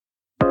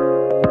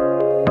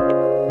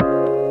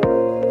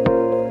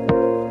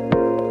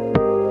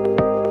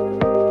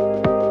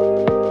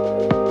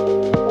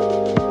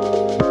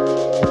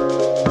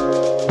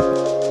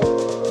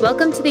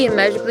to the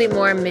Immeasurably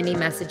More mini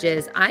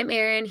messages. I'm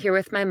Erin here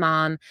with my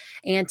mom,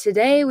 and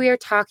today we are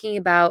talking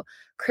about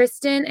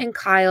Kristen and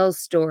Kyle's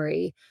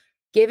story,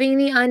 giving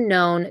the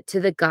unknown to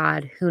the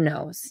God who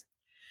knows.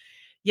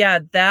 Yeah,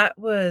 that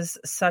was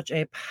such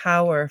a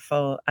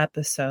powerful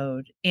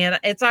episode. And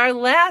it's our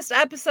last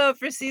episode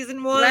for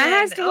season 1.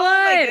 Last one. Oh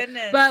my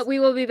goodness. But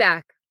we will be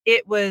back.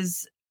 It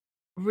was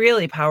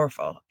really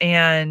powerful.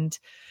 And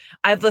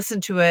I've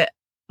listened to it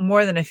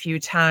more than a few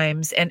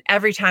times. And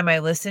every time I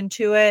listen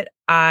to it,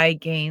 I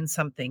gain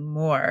something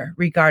more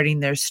regarding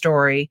their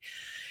story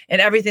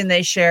and everything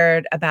they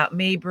shared about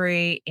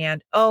Mabry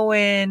and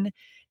Owen.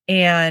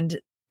 And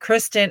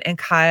Kristen and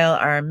Kyle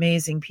are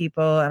amazing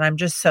people. And I'm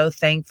just so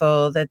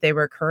thankful that they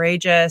were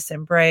courageous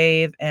and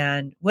brave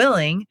and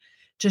willing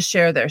to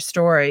share their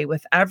story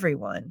with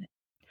everyone.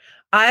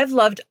 I've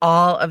loved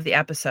all of the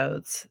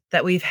episodes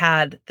that we've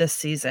had this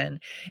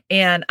season,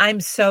 and I'm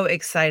so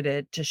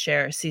excited to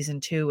share season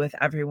 2 with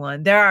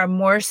everyone. There are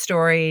more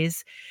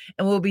stories,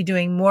 and we'll be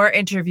doing more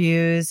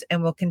interviews,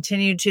 and we'll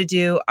continue to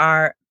do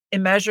our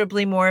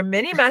Immeasurably More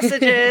mini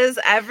messages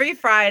every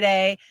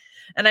Friday.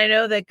 And I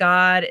know that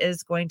God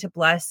is going to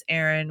bless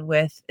Erin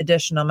with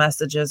additional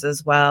messages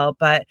as well.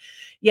 But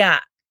yeah,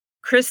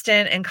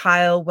 Kristen and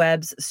Kyle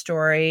Webb's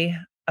story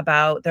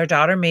about their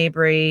daughter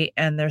Mabry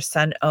and their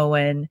son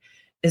Owen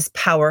is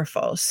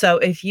powerful. So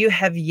if you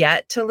have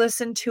yet to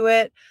listen to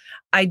it,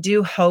 I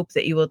do hope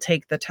that you will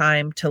take the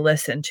time to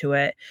listen to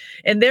it.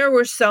 And there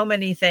were so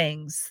many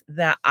things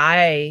that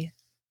I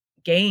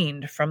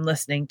gained from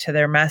listening to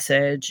their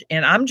message.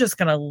 And I'm just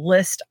going to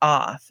list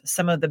off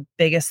some of the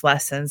biggest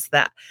lessons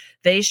that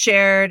they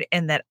shared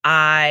and that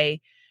I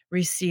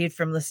received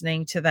from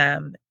listening to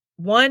them.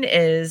 One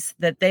is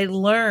that they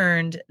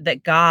learned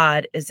that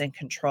God is in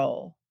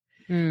control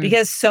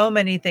because so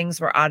many things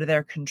were out of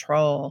their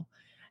control.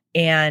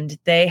 And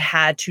they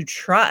had to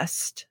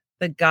trust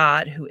the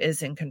God who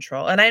is in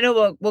control. And I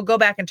know we'll go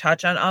back and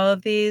touch on all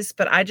of these,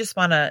 but I just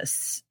want to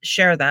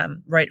share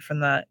them right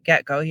from the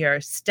get-go here.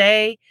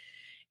 Stay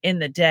in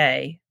the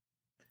day.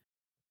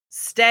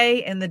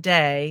 Stay in the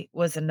day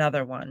was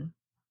another one.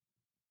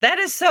 That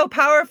is so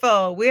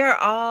powerful. We are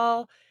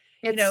all,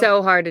 It's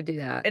so hard to do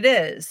that. It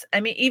is. I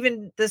mean,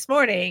 even this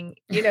morning,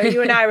 you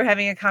and I were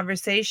having a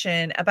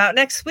conversation about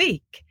next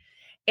week.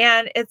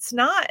 And it's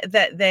not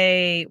that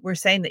they were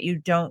saying that you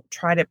don't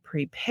try to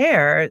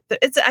prepare.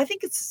 I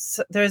think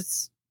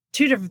there's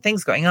two different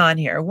things going on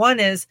here.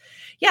 One is,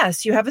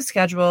 yes, you have a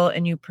schedule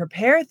and you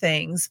prepare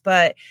things,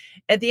 but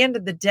at the end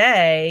of the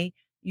day,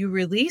 you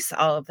release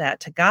all of that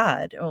to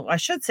God. Well, I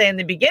should say in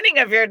the beginning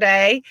of your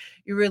day,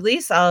 you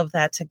release all of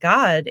that to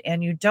God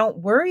and you don't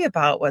worry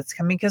about what's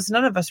coming because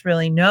none of us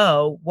really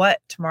know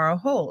what tomorrow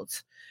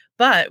holds,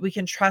 but we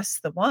can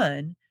trust the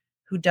one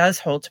who does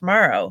hold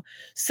tomorrow.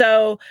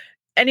 So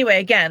anyway,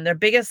 again, their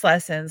biggest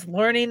lessons,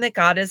 learning that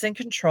God is in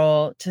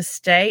control, to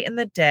stay in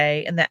the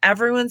day, and that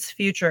everyone's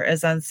future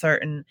is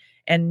uncertain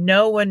and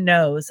no one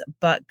knows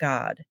but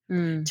God,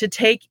 to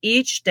take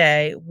each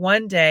day,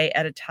 one day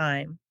at a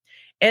time.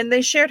 And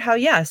they shared how,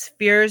 yes,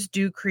 fears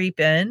do creep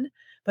in,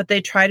 but they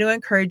try to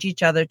encourage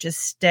each other to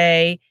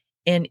stay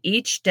in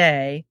each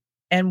day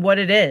and what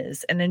it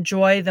is and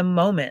enjoy the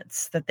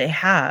moments that they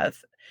have.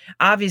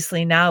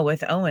 Obviously now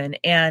with Owen,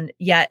 and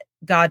yet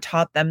God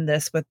taught them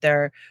this with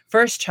their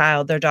first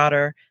child, their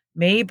daughter,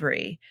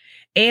 Mabry.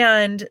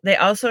 And they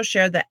also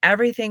shared that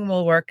everything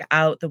will work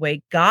out the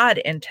way God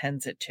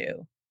intends it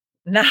to,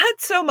 not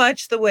so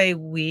much the way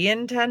we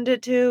intend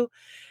it to.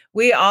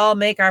 We all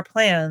make our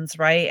plans,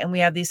 right? And we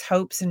have these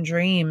hopes and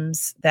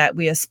dreams that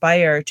we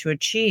aspire to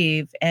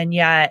achieve. And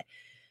yet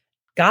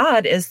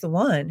God is the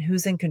one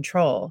who's in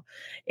control,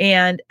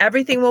 and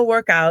everything will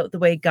work out the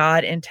way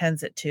God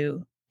intends it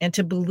to. And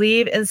to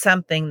believe in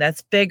something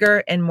that's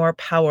bigger and more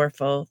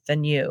powerful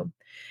than you.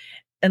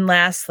 And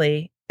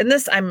lastly, and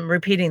this, I'm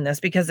repeating this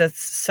because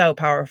it's so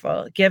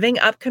powerful, giving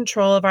up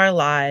control of our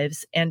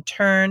lives and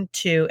turn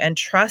to and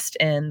trust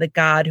in the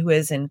God who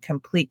is in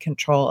complete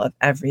control of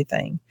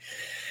everything.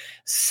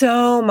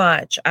 So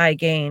much I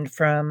gained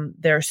from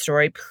their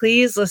story.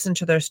 Please listen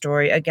to their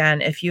story again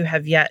if you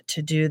have yet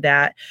to do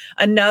that.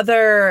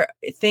 Another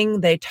thing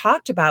they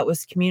talked about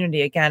was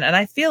community again. And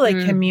I feel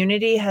like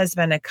community has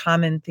been a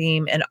common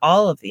theme in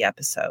all of the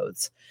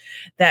episodes,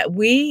 that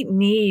we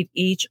need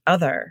each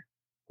other.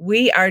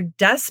 We are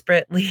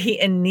desperately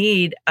in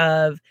need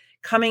of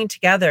coming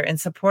together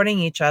and supporting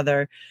each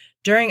other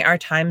during our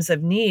times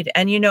of need.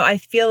 And, I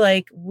feel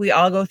like we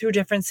all go through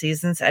different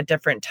seasons at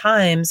different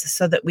times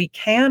so that we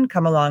can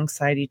come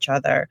alongside each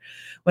other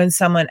when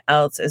someone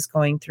else is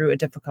going through a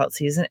difficult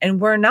season and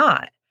we're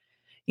not.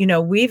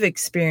 We've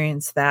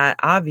experienced that,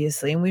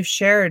 obviously, and we've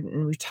shared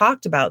and we've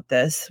talked about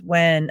this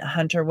when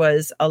Hunter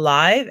was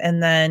alive,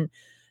 and then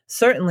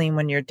certainly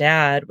when your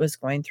dad was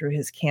going through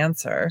his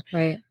cancer.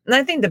 Right. And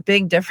I think the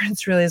big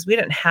difference really is we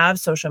didn't have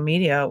social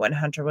media when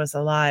Hunter was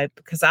alive,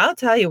 because I'll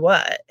tell you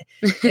what,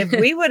 if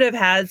we would have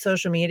had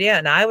social media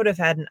and I would have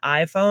had an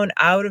iPhone,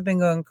 I would have been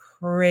going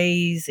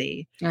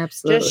crazy.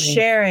 Absolutely. Just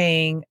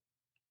sharing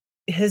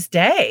his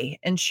day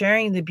and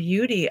sharing the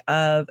beauty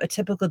of a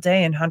typical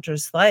day in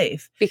Hunter's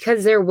life.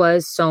 Because there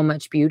was so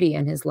much beauty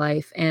in his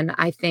life. And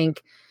I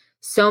think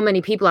so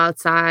many people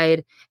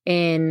outside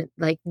in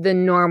like the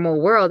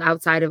normal world,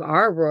 outside of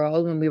our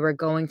world, when we were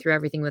going through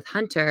everything with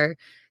Hunter,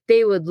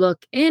 they would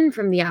look in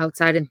from the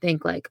outside and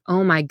think like,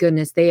 oh my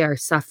goodness, they are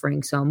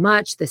suffering so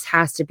much. This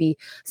has to be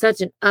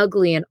such an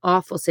ugly and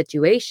awful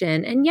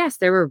situation. And yes,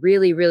 there were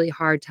really, really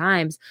hard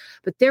times,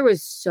 but there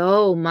was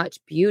so much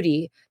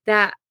beauty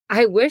that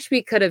I wish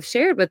we could have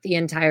shared with the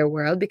entire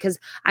world, because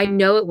I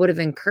know it would have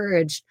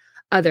encouraged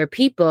other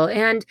people.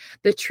 And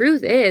the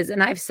truth is,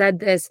 and I've said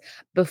this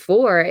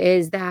before,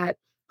 is that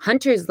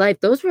Hunter's life,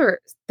 those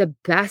were the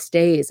best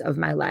days of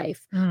my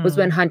life, was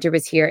when Hunter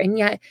was here. And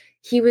yet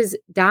he was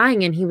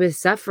dying and he was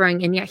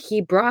suffering, and yet he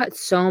brought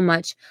so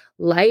much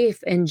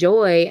life and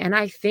joy. And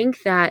I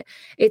think that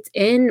it's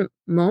in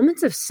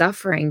moments of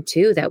suffering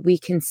too that we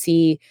can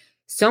see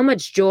so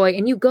much joy.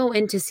 And you go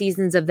into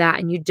seasons of that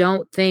and you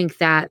don't think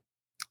that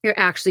you're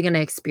actually going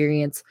to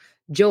experience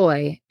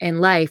joy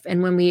and life.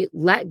 And when we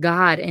let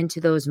God into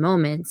those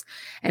moments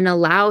and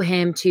allow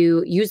him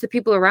to use the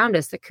people around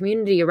us, the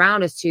community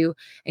around us, to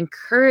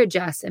encourage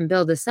us and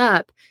build us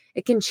up,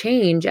 it can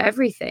change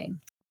everything.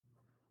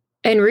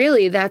 And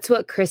really, that's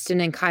what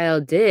Kristen and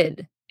Kyle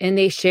did. And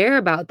they share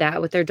about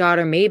that with their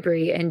daughter,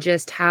 Mabry, and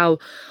just how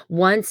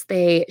once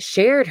they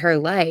shared her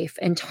life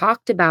and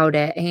talked about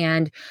it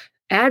and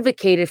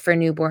advocated for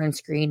newborn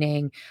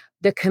screening,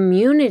 the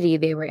community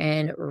they were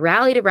in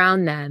rallied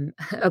around them.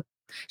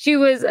 She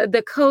was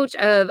the coach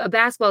of a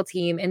basketball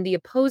team, and the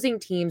opposing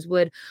teams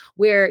would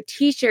wear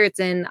T-shirts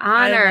in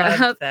honor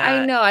of.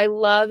 that. I know, I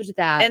loved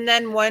that. And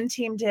then one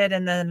team did,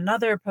 and then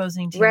another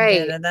opposing team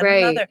did, and then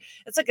another.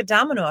 It's like a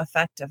domino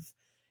effect of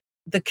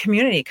the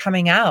community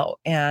coming out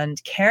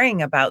and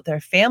caring about their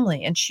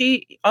family. And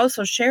she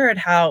also shared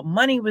how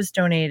money was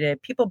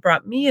donated. People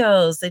brought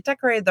meals. They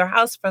decorated their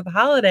house for the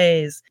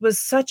holidays. It was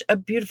such a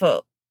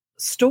beautiful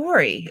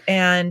story.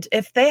 And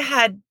if they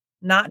had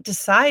not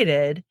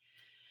decided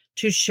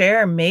to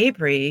share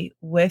Mabry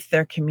with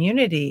their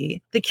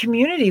community, the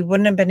community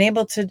wouldn't have been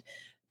able to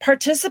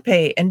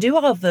participate and do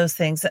all of those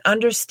things and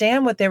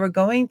understand what they were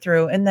going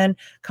through and then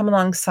come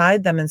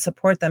alongside them and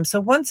support them.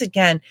 So once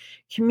again,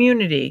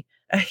 community,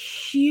 a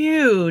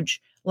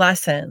huge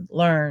lesson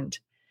learned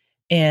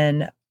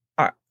in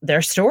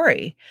their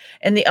story.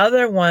 And the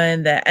other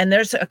one and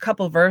there's a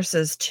couple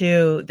verses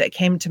too that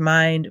came to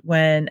mind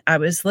when I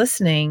was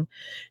listening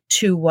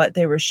to what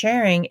they were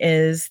sharing,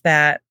 is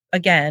that,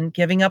 again,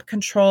 giving up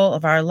control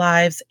of our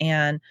lives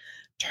and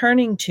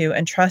turning to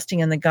and trusting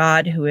in the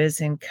God who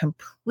is in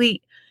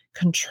complete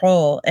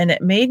control. And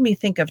it made me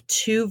think of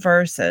two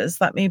verses.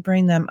 Let me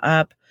bring them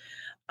up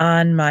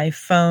on my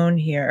phone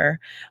here.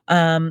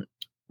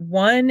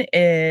 One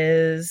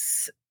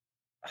is,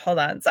 hold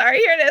on, sorry,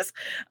 here it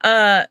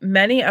is.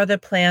 Many are the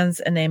plans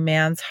in a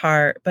man's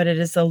heart, but it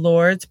is the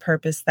Lord's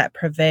purpose that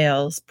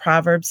prevails.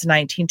 Proverbs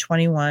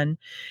 19:21.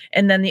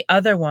 And then the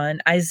other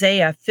one,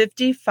 Isaiah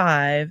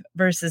 55,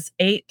 verses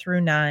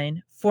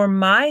 8-9. For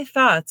my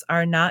thoughts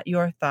are not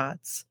your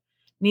thoughts,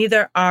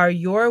 neither are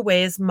your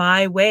ways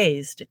my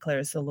ways,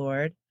 declares the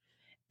Lord.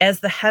 As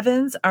the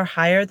heavens are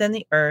higher than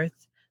the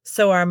earth,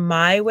 so are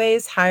my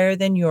ways higher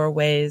than your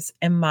ways,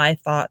 and my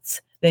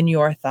thoughts than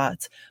your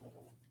thoughts.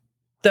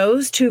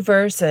 Those two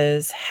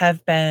verses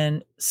have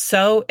been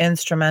so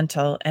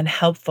instrumental and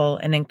helpful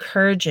and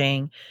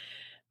encouraging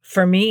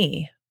for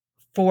me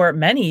for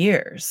many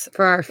years.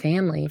 For our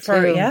family,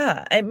 too.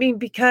 Yeah. I mean,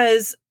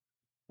 because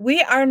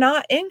we are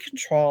not in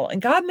control,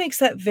 and God makes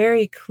that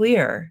very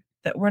clear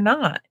that we're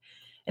not.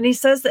 And he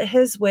says that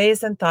his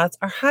ways and thoughts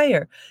are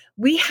higher.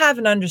 We have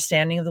an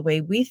understanding of the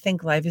way we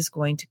think life is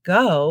going to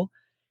go,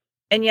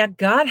 and yet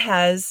God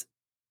has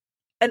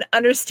an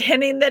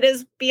understanding that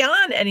is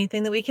beyond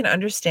anything that we can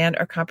understand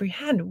or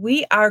comprehend.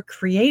 We are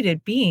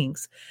created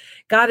beings.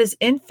 God is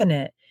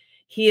infinite.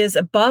 He is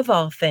above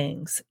all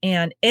things,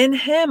 and in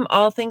him,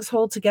 all things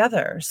hold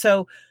together.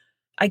 So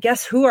I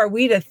guess who are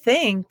we to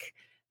think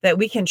that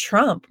we can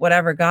trump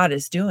whatever God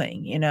is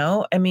doing, you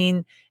know? I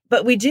mean,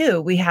 but we do.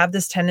 We have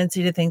this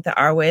tendency to think that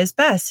our way is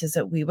best, is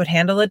that we would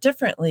handle it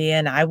differently.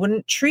 And I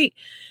wouldn't treat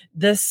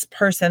this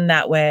person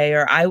that way,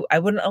 or I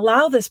wouldn't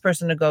allow this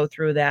person to go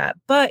through that.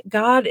 But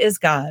God is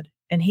God,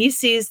 and he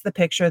sees the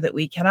picture that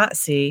we cannot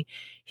see.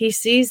 He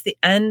sees the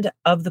end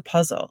of the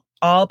puzzle,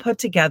 all put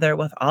together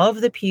with all of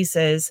the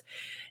pieces.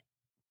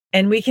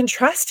 And we can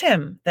trust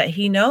him that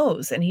he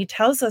knows. And he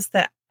tells us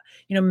that,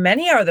 you know,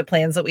 many are the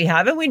plans that we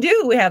have, and we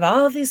do. We have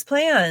all of these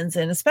plans.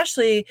 And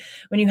especially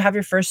when you have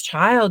your first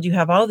child, you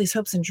have all these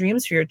hopes and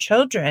dreams for your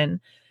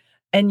children.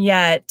 And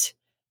yet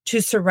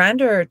to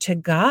surrender to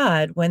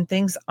God when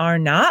things are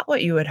not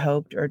what you had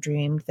hoped or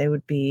dreamed they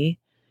would be,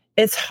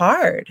 it's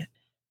hard. I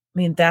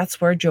mean, that's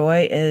where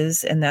joy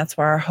is, and that's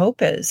where our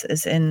hope is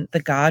in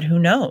the God who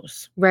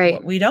knows. Right.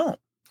 What we don't.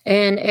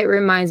 And it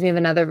reminds me of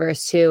another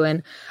verse too,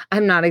 and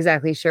I'm not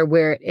exactly sure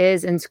where it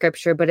is in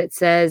scripture, but it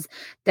says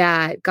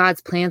that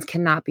God's plans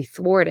cannot be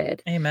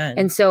thwarted. Amen.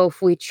 And so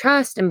if we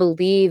trust and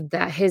believe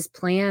that his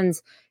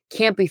plans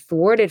can't be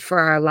thwarted for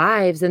our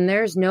lives, and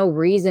there's no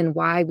reason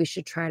why we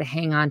should try to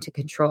hang on to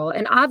control.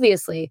 And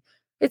obviously,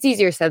 it's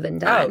easier said than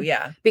done. Oh,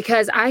 yeah.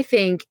 Because I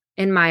think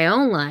in my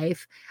own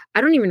life, I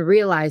don't even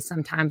realize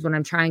sometimes when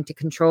I'm trying to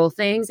control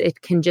things,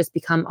 it can just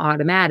become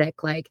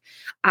automatic. Like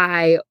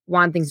I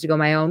want things to go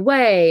my own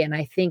way, and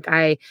I think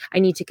I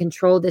need to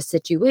control this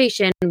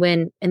situation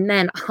and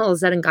then all of a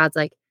sudden God's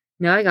like,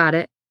 no, I got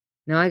it.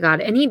 No, I got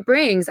it. And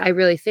I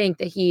really think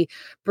that he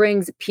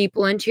brings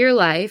people into your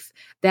life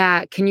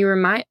that can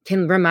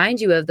remind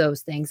you of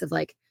those things of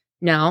like,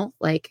 no,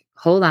 like,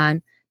 hold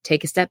on,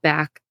 take a step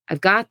back. I've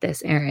got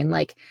this, Aaron.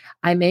 Like,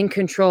 I'm in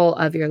control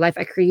of your life.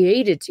 I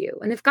created you.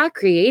 And if God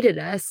created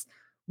us,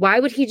 why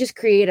would he just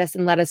create us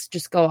and let us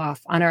just go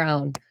off on our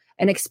own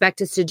and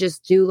expect us to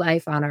just do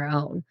life on our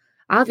own?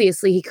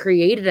 Obviously, he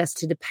created us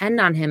to depend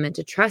on him and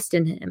to trust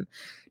in him,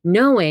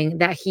 knowing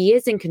that he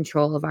is in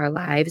control of our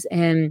lives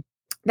and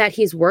that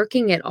he's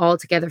working it all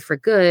together for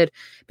good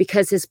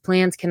because his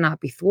plans cannot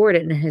be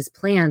thwarted and his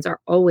plans are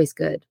always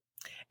good.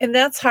 And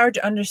that's hard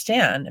to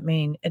understand. I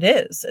mean, it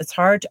is. It's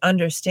hard to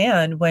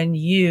understand when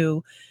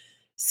you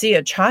see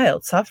a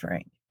child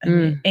suffering. I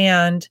mean,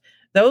 and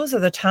those are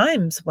the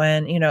times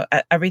when,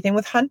 everything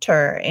with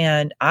Hunter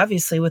and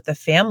obviously with the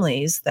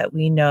families that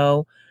we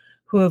know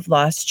who have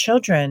lost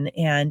children.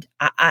 And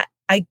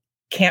I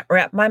can't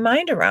wrap my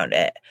mind around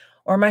it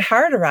or my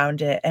heart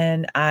around it.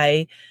 And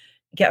I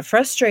get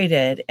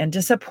frustrated and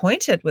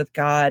disappointed with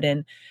God.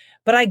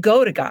 But I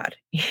go to God.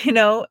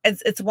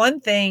 It's one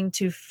thing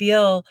to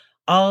feel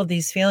all of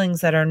these feelings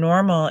that are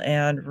normal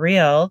and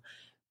real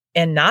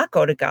and not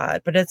go to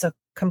God, but it's a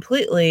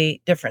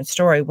completely different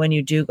story when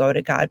you do go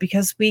to God,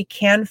 because we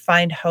can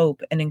find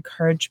hope and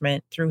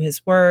encouragement through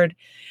his word.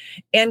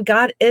 And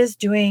God is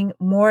doing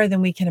more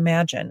than we can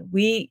imagine.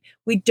 We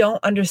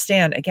don't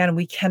understand. Again,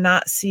 we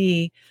cannot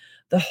see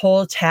the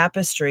whole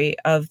tapestry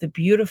of the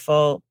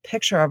beautiful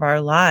picture of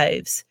our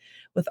lives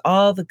with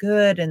all the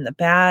good and the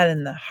bad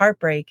and the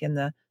heartbreak and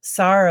the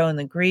sorrow and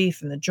the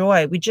grief and the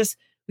joy. We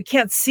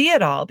can't see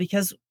it all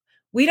because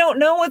we don't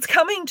know what's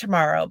coming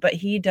tomorrow, but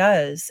he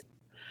does.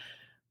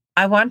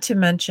 I want to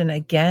mention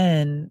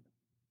again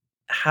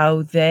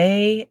how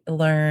they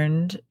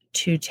learned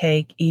to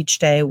take each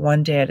day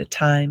one day at a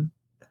time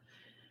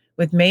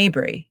with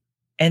Mabry,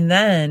 and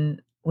then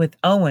with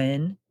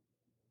Owen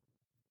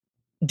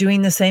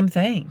doing the same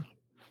thing,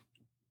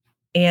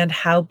 and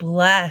how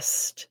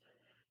blessed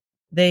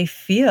they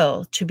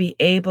feel to be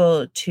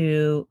able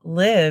to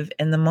live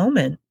in the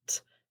moment.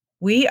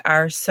 We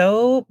are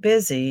so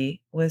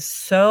busy with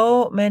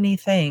so many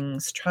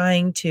things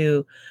trying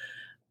to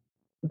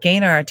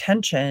gain our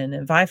attention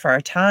and vie for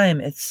our time.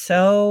 It's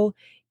so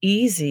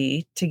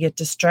easy to get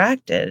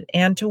distracted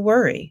and to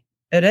worry.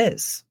 It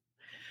is.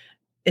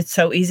 It's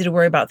so easy to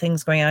worry about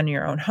things going on in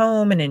your own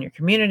home and in your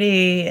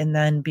community and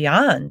then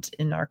beyond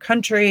in our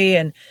country.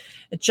 And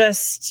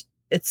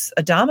it's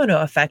a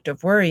domino effect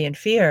of worry and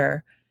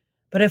fear.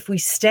 But if we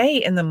stay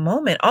in the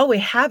moment, all we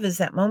have is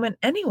that moment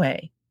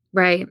anyway.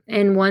 Right.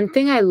 And one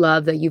thing I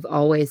love that you've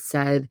always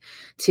said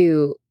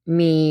to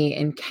me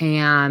and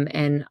Cam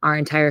and our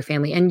entire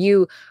family, and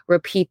you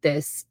repeat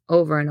this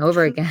over and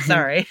over again.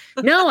 Sorry.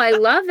 No, I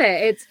love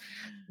it. It's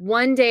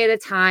one day at a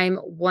time,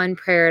 one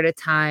prayer at a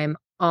time,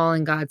 all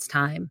in God's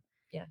time.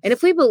 Yes. And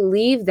if we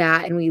believe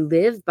that and we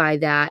live by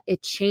that,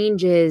 it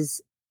changes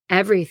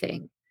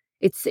everything.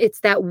 It's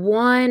that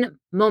one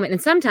moment.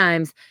 And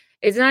sometimes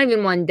it's not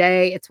even one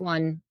day, it's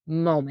one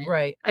moment.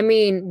 Right. I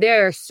mean,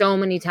 there are so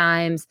many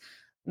times,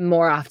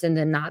 more often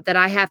than not, that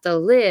I have to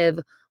live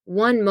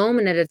one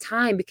moment at a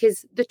time,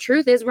 because the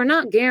truth is we're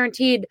not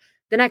guaranteed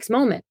the next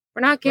moment.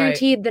 We're not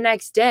guaranteed the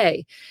next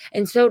day.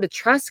 And so to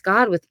trust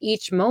God with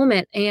each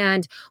moment.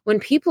 And when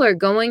people are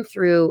going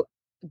through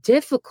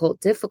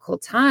difficult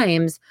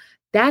times,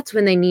 that's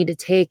when they need to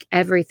take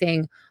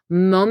everything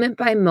moment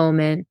by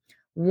moment,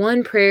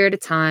 one prayer at a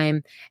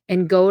time,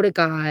 and go to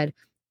God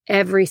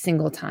every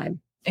single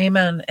time.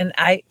 Amen. And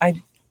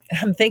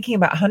I'm thinking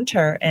about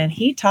Hunter, and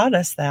he taught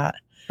us that.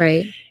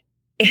 Right.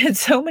 And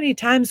so many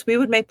times we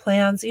would make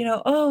plans,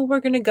 we're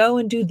going to go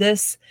and do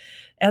this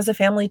as a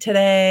family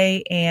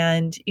today.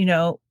 And,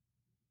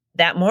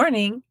 that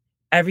morning,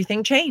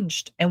 everything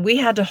changed and we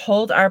had to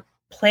hold our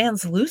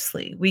plans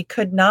loosely. We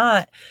could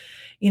not,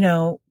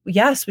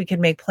 yes, we could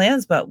make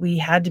plans, but we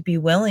had to be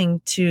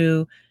willing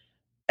to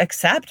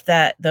accept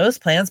that those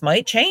plans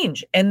might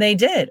change. And they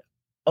did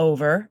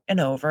over and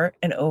over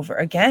and over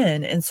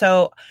again. And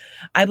so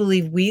I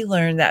believe we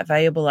learned that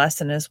valuable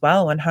lesson as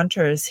well when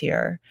Hunter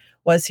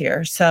was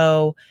here.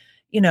 So,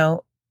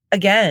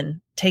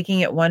 again,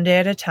 taking it one day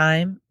at a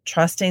time,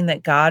 trusting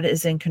that God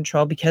is in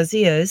control because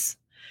he is,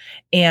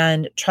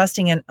 and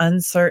trusting an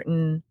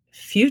uncertain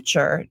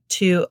future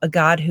to a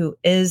God who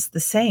is the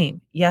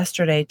same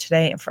yesterday,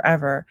 today, and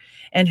forever,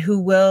 and who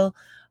will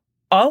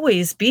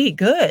always be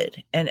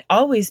good and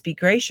always be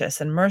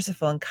gracious and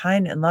merciful and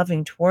kind and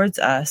loving towards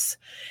us.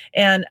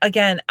 And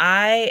again,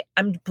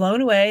 I'm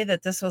blown away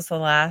that this was the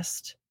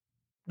last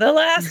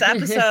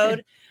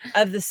episode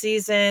of the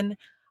season.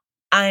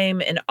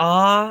 I'm in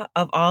awe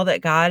of all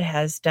that God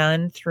has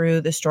done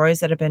through the stories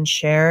that have been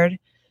shared.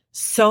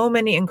 So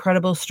many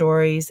incredible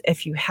stories.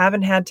 If you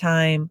haven't had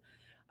time,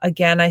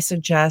 again, I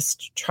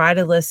suggest try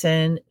to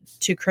listen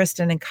to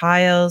Kristen and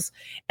Kyle's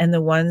and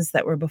the ones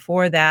that were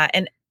before that.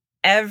 And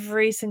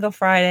every single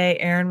Friday,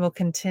 Aaron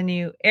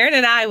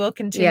and I will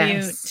continue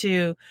Yes.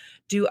 to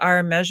do our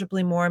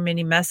Immeasurably More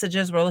mini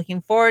messages. We're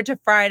looking forward to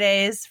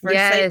Fridays for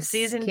Yes,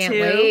 season can't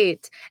 2.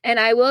 wait. And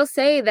I will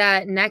say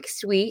that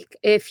next week,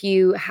 if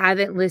you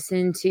haven't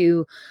listened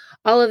to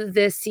all of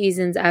this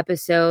season's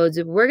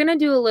episodes, we're going to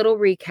do a little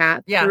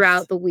recap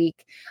throughout the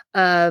week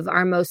of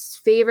our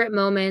most favorite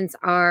moments,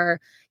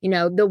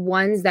 the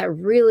ones that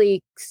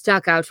really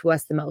stuck out to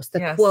us the most,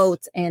 the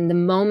quotes and the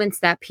moments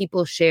that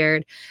people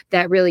shared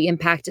that really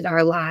impacted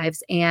our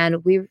lives.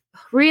 And we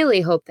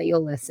really hope that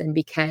you'll listen,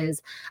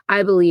 because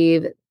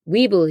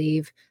we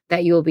believe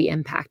that you will be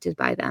impacted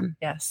by them.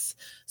 Yes.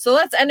 So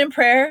let's end in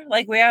prayer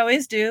like we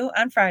always do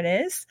on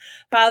Fridays.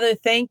 Father,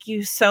 thank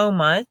you so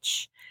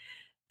much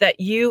that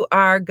you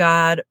are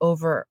God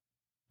over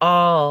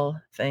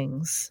all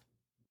things.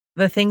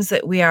 The things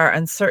that we are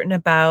uncertain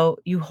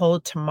about, you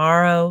hold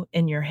tomorrow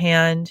in your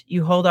hand.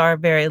 You hold our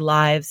very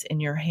lives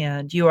in your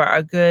hand. You are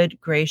a good,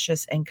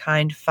 gracious, and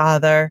kind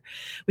Father.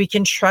 We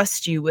can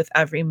trust you with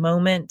every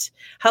moment.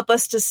 Help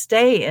us to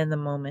stay in the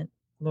moment,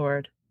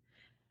 Lord.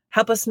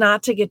 Help us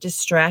not to get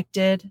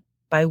distracted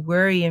by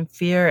worry and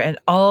fear and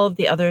all of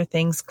the other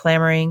things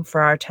clamoring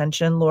for our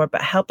attention, Lord,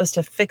 but help us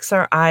to fix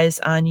our eyes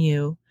on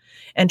you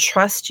and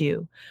trust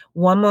you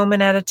one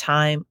moment at a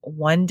time,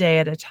 one day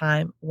at a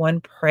time,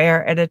 one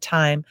prayer at a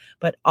time,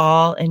 but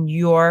all in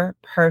your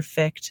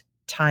perfect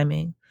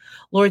timing.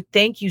 Lord,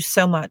 thank you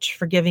so much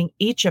for giving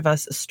each of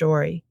us a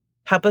story.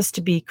 Help us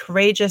to be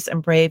courageous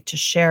and brave to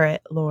share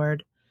it,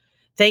 Lord.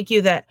 Thank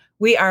you that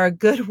we are a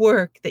good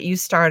work that you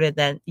started,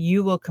 then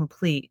you will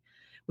complete.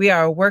 We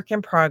are a work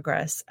in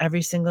progress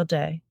every single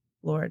day,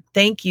 Lord.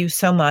 Thank you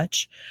so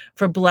much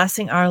for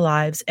blessing our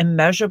lives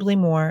immeasurably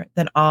more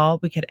than all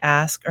we could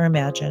ask or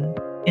imagine.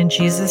 In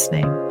Jesus'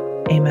 name,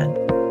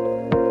 amen.